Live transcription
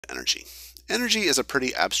energy. Energy is a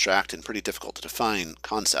pretty abstract and pretty difficult to define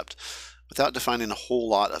concept without defining a whole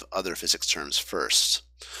lot of other physics terms first.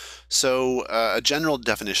 So a general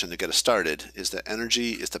definition to get us started is that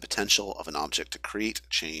energy is the potential of an object to create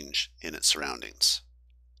change in its surroundings.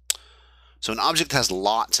 So an object that has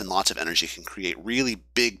lots and lots of energy can create really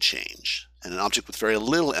big change, and an object with very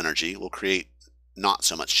little energy will create not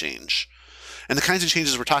so much change. And the kinds of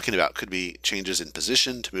changes we're talking about could be changes in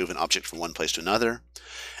position to move an object from one place to another,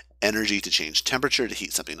 energy to change temperature to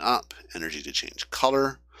heat something up, energy to change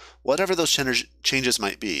color. Whatever those changes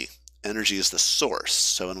might be, energy is the source.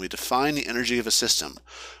 So when we define the energy of a system,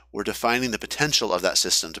 we're defining the potential of that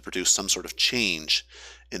system to produce some sort of change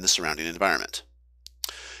in the surrounding environment.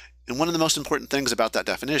 And one of the most important things about that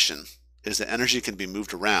definition is that energy can be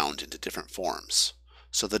moved around into different forms,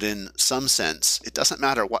 so that in some sense, it doesn't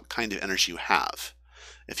matter what kind of energy you have.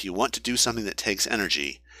 If you want to do something that takes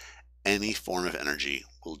energy, any form of energy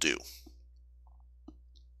will do.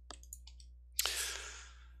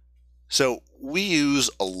 So we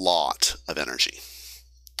use a lot of energy.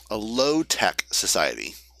 A low-tech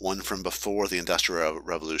society, one from before the Industrial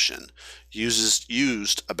Revolution,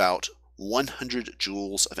 used about 100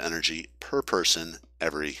 joules of energy per person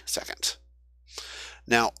every second.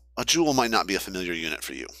 Now, a joule might not be a familiar unit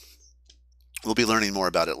for you. We'll be learning more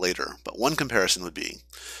about it later, but one comparison would be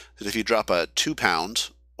that if you drop a 2-pound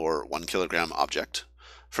or 1 kilogram object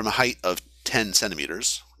from a height of 10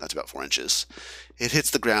 centimeters, that's about 4 inches, it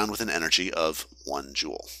hits the ground with an energy of 1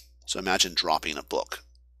 joule. So imagine dropping a book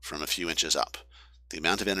from a few inches up. The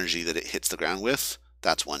amount of energy that it hits the ground with,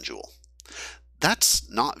 that's 1 joule. That's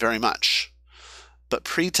not very much, but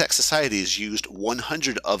pre-tech societies used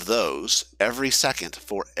 100 of those every second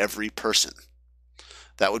for every person.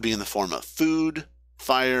 That would be in the form of food,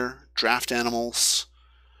 fire, draft animals,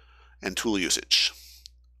 and tool usage.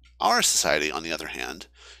 Our society, on the other hand,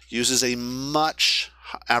 averages a much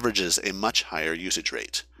higher usage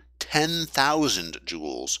rate, 10,000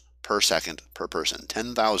 joules per second per person,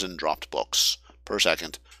 10,000 dropped books per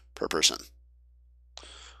second per person.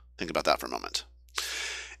 Think about that for a moment.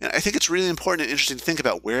 And I think it's really important and interesting to think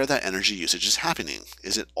about where that energy usage is happening.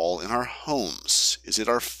 Is it all in our homes? Is it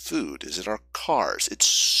our food? Is it our cars? It's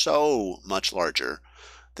so much larger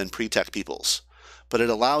than pre-tech people's, but it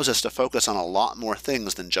allows us to focus on a lot more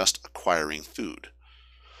things than just acquiring food.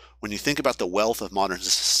 When you think about the wealth of modern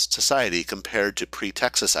society compared to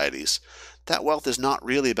pre-tech societies, that wealth is not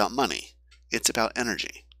really about money. It's about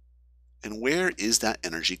energy. And where is that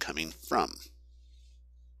energy coming from?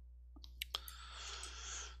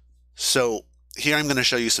 So here I'm going to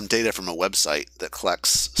show you some data from a website that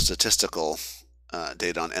collects statistical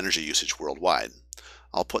data on energy usage worldwide.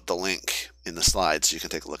 I'll put the link in the slides so you can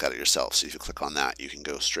take a look at it yourself. So if you click on that, you can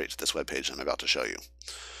go straight to this webpage I'm about to show you.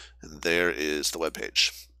 And there is the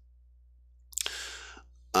webpage.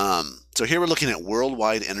 So here we're looking at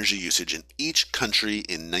worldwide energy usage in each country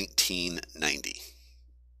in 1990.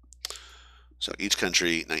 So each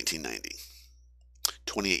country, 1990.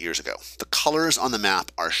 28 years ago. The colors on the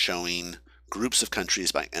map are showing groups of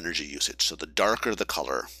countries by energy usage. So the darker the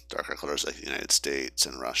color, darker colors like the United States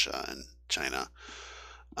and Russia and China,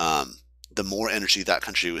 the more energy that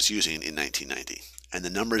country was using in 1990. And the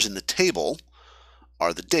numbers in the table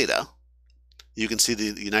are the data. You can see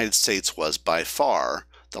the United States was by far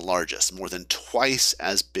the largest, more than twice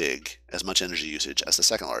as big, as much energy usage as the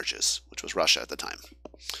second largest, which was Russia at the time.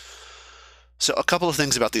 So a couple of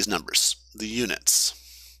things about these numbers. The units.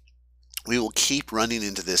 We will keep running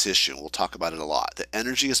into this issue. We'll talk about it a lot. The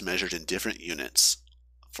energy is measured in different units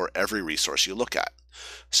for every resource you look at.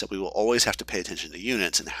 So we will always have to pay attention to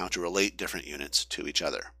units and how to relate different units to each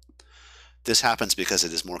other. This happens because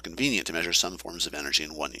it is more convenient to measure some forms of energy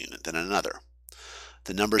in one unit than another.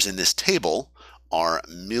 The numbers in this table are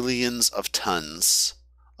millions of tons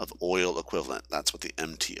of oil equivalent. That's what the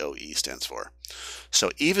MTOE stands for. So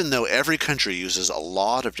even though every country uses a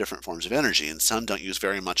lot of different forms of energy and some don't use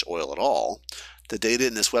very much oil at all, the data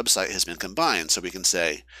in this website has been combined so we can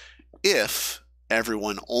say if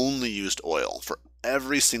everyone only used oil for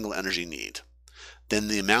every single energy need, then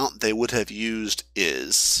the amount they would have used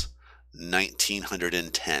is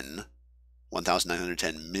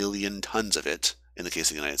 1,910 million tons of it in the case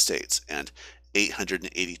of the United States, and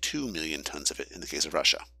 882 million tons of it in the case of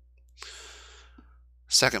Russia.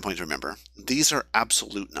 Second point to remember, these are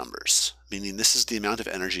absolute numbers, meaning this is the amount of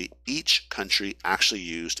energy each country actually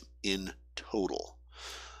used in total.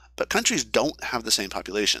 But countries don't have the same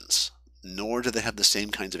populations, nor do they have the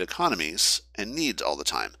same kinds of economies and needs all the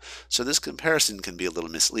time, so this comparison can be a little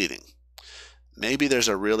misleading. Maybe there's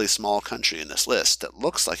a really small country in this list that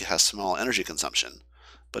looks like it has small energy consumption,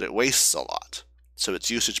 but it wastes a lot. so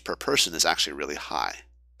its usage per person is actually really high.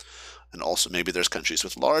 And also maybe there's countries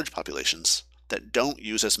with large populations that don't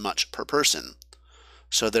use as much per person,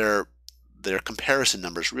 so their comparison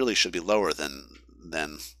numbers really should be lower than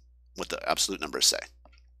what the absolute numbers say.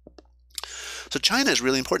 So China is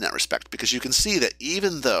really important in that respect, because you can see that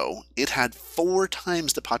even though it had 4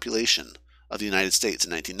 times the population of the United States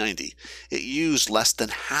in 1990, it used less than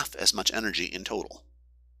half as much energy in total.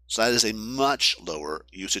 So that is a much lower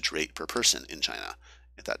usage rate per person in China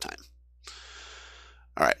at that time.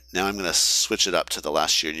 All right, now I'm going to switch it up to the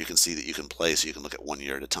last year, and you can see that you can play, so you can look at 1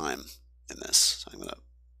 year at a time in this. So I'm going to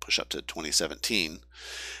push up to 2017,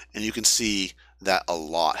 and you can see that a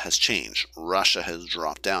lot has changed. Russia has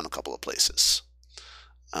dropped down a couple of places,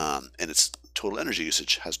 and its total energy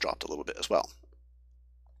usage has dropped a little bit as well.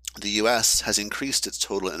 The US has increased its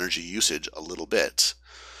total energy usage a little bit,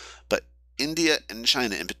 but India and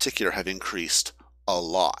China in particular have increased a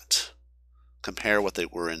lot. Compare what they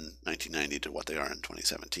were in 1990 to what they are in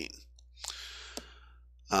 2017.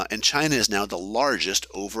 And China is now the largest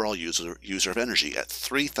overall user of energy at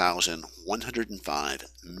 3,105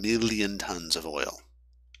 million tons of oil.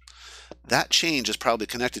 That change is probably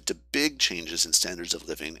connected to big changes in standards of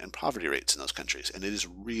living and poverty rates in those countries, and it is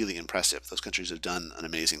really impressive. Those countries have done an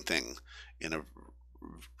amazing thing in a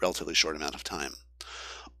relatively short amount of time.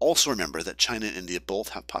 Also remember that China and India both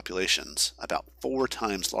have populations about 4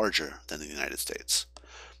 times larger than the United States.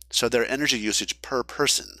 So their energy usage per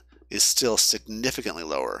person is still significantly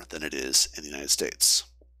lower than it is in the United States.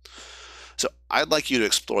 So I'd like you to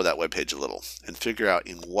explore that webpage a little and figure out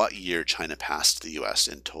in what year China passed the US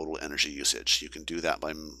in total energy usage. You can do that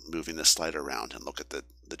by moving the slider around and look at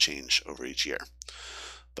the change over each year.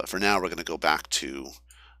 But for now, we're going to go back to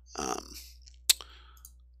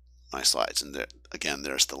my slides, and again,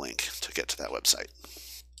 there's the link to get to that website.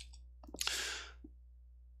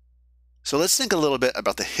 So let's think a little bit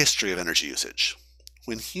about the history of energy usage.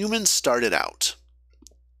 When humans started out,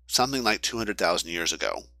 something like 200,000 years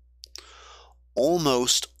ago,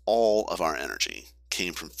 almost all of our energy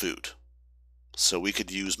came from food. So we could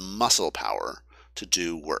use muscle power to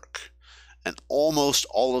do work, and almost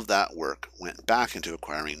all of that work went back into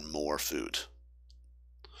acquiring more food.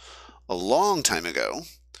 A long time ago,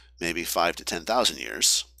 maybe 5 to 10,000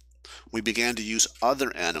 years, we began to use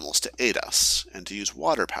other animals to aid us and to use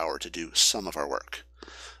water power to do some of our work.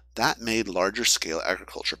 That made larger scale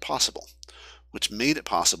agriculture possible, which made it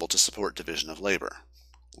possible to support division of labor,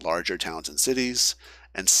 larger towns and cities,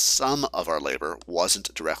 and some of our labor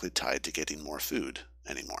wasn't directly tied to getting more food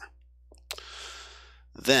anymore.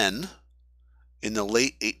 Then, in the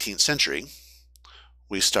late 18th century,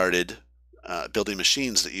 we started building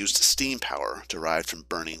machines that used steam power derived from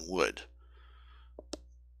burning wood.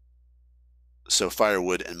 So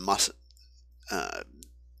firewood and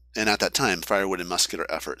at that time, firewood and muscular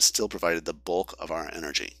effort still provided the bulk of our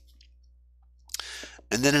energy.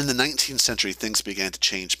 And then in the 19th century, things began to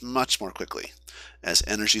change much more quickly as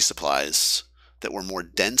energy supplies that were more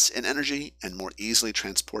dense in energy and more easily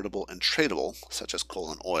transportable and tradable, such as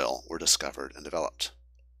coal and oil, were discovered and developed.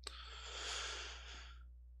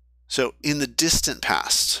 So in the distant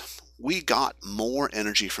past, we got more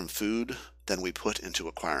energy from food than we put into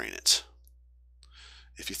acquiring it.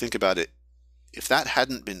 If you think about it, if that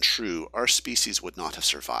hadn't been true, our species would not have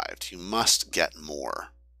survived. You must get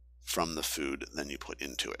more from the food than you put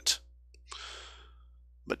into it.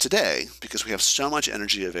 But today, because we have so much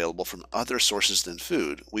energy available from other sources than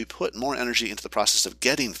food, we put more energy into the process of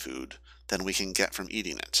getting food than we can get from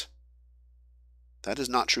eating it. That is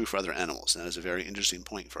not true for other animals, and that is a very interesting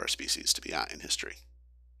point for our species to be at in history.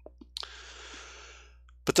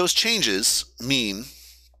 But those changes mean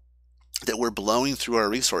that we're blowing through our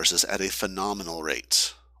resources at a phenomenal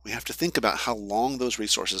rate. We have to think about how long those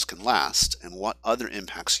resources can last and what other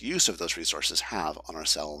impacts use of those resources have on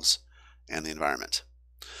ourselves and the environment.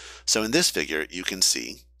 So in this figure, you can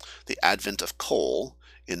see the advent of coal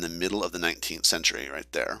in the middle of the 19th century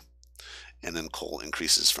right there, and then coal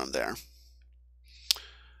increases from there.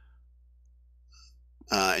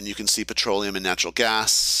 And you can see petroleum and natural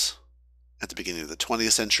gas at the beginning of the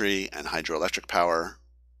 20th century and hydroelectric power.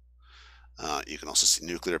 You can also see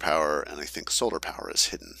nuclear power, and I think solar power is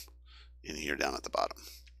hidden in here down at the bottom.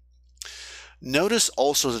 Notice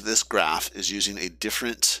also that this graph is using a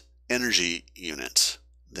different energy unit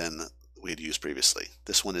than we had used previously.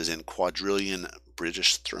 This one is in quadrillion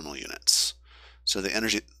British thermal units. So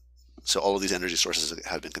all of these energy sources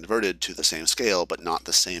have been converted to the same scale, but not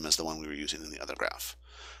the same as the one we were using in the other graph.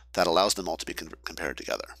 That allows them all to be compared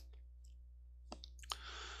together.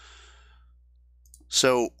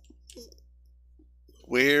 So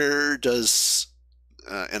where does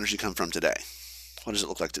energy come from today? What does it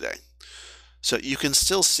look like today? So you can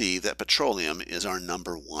still see that petroleum is our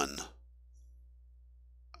number one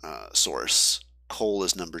source. Coal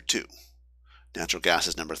is number 2. Natural gas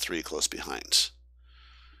is number 3, close behind.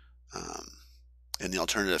 And the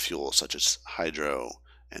alternative fuels such as hydro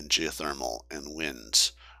and geothermal and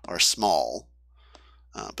wind are small.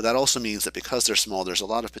 But that also means that because they're small, there's a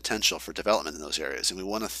lot of potential for development in those areas. And we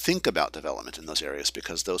want to think about development in those areas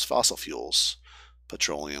because those fossil fuels,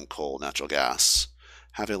 petroleum, coal, natural gas,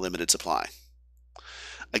 have a limited supply.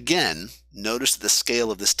 Again, notice that the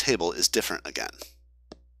scale of this table is different again.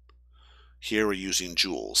 Here we're using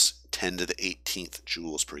joules, 10 to the 18th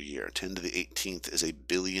joules per year. 10 to the 18th is a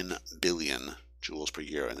billion joules per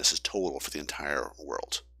year, and this is total for the entire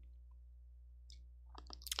world.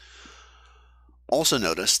 Also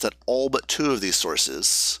notice that all but 2 of these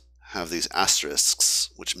sources have these asterisks,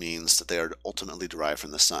 which means that they are ultimately derived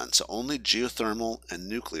from the sun. So only geothermal and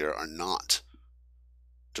nuclear are not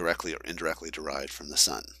directly or indirectly derived from the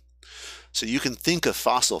sun. So you can think of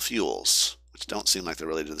fossil fuels, which don't seem like they're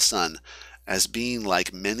related to the sun, as being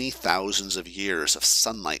like many thousands of years of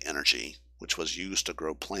sunlight energy, which was used to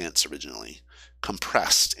grow plants originally,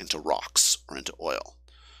 compressed into rocks or into oil.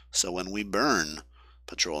 So when we burn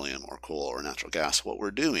petroleum or coal or natural gas, what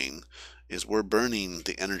we're doing is we're burning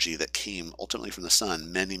the energy that came ultimately from the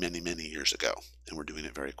sun many years ago, and we're doing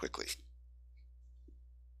it very quickly.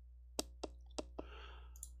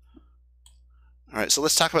 All right, so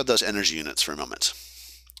let's talk about those energy units for a moment.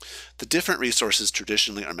 The different resources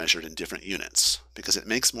traditionally are measured in different units because it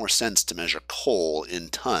makes more sense to measure coal in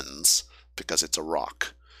tons because it's a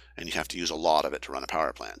rock and you have to use a lot of it to run a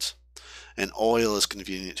power plant. And oil is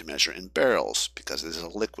convenient to measure in barrels because it is a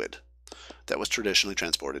liquid that was traditionally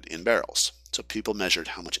transported in barrels. So people measured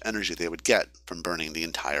how much energy they would get from burning the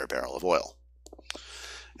entire barrel of oil.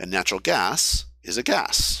 And natural gas is a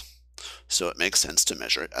gas, so it makes sense to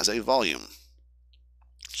measure it as a volume.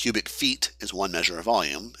 Cubic feet is one measure of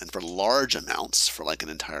volume, and for large amounts, for like an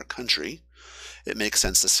entire country, it makes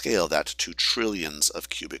sense to scale that to trillions of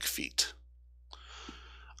cubic feet.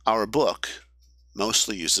 Our book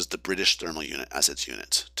mostly uses the British thermal unit as its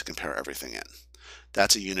unit to compare everything in.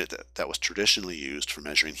 That's a unit that was traditionally used for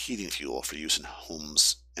measuring heating fuel for use in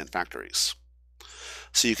homes and factories.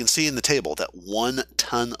 So you can see in the table that 1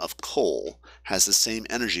 ton of coal has the same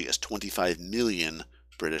energy as 25 million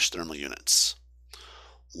British thermal units.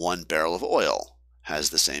 1 barrel of oil has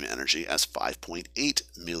the same energy as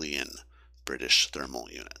 5.8 million British thermal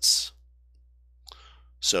units.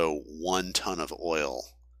 So 1 ton of oil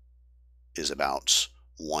is about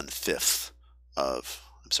 1/5 of,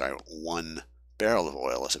 1 barrel of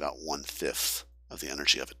oil is about 1/5 of the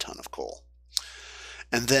energy of a ton of coal.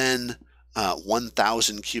 And then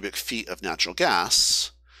 1,000 cubic feet of natural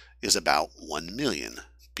gas is about 1 million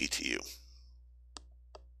BTU.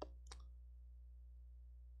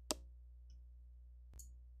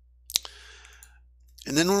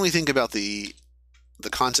 And then when we think about the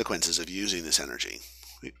consequences of using this energy,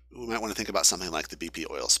 we might want to think about something like the BP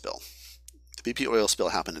oil spill. The BP oil spill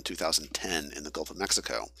happened in 2010 in the Gulf of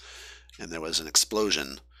Mexico, and there was an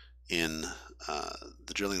explosion in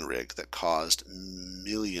the drilling rig that caused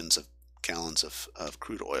millions of gallons of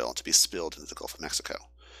crude oil to be spilled into the Gulf of Mexico.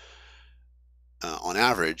 On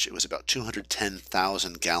average, it was about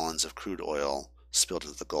 210,000 gallons of crude oil spilled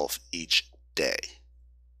into the Gulf each day,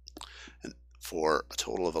 and for a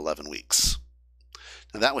total of 11 weeks.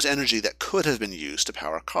 Now that was energy that could have been used to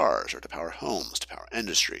power cars or to power homes, to power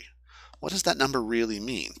industry. What does that number really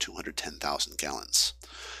mean, 210,000 gallons?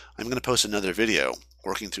 I'm going to post another video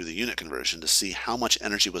working through the unit conversion to see how much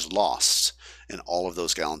energy was lost in all of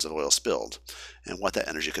those gallons of oil spilled and what that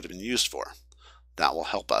energy could have been used for. That will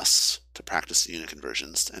help us to practice the unit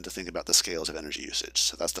conversions and to think about the scales of energy usage.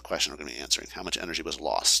 So that's the question we're going to be answering. How much energy was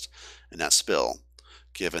lost in that spill,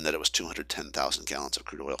 given that it was 210,000 gallons of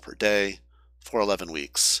crude oil per day for 11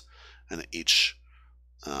 weeks, and each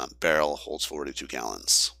barrel holds 42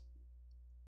 gallons.